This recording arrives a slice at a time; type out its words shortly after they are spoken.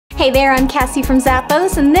Hey there, I'm Cassie from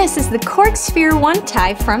Zappos, and this is the CORKSPHERE 1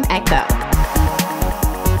 tie from ECCO.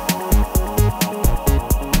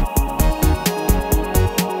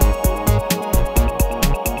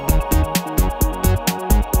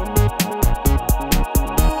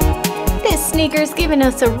 Sneaker's giving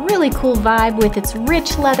us a really cool vibe with its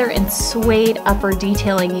rich leather and suede upper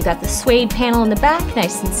detailing. You got the suede panel in the back,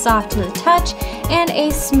 nice and soft to the touch, and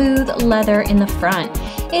a smooth leather in the front.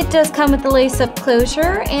 It does come with the lace-up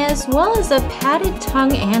closure as well as a padded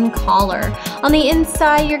tongue and collar. On the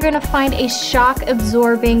inside, you're going to find a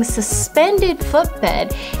shock-absorbing suspended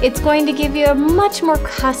footbed. It's going to give you a much more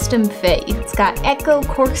custom fit. It's got ECCO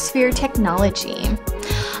CORKSPHERE technology.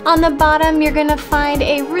 On the bottom, you're going to find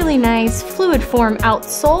a really nice fluid form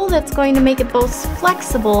outsole that's going to make it both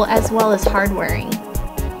flexible as well as hard wearing.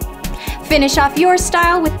 Finish off your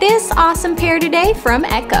style with this awesome pair today from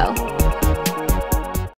ECCO.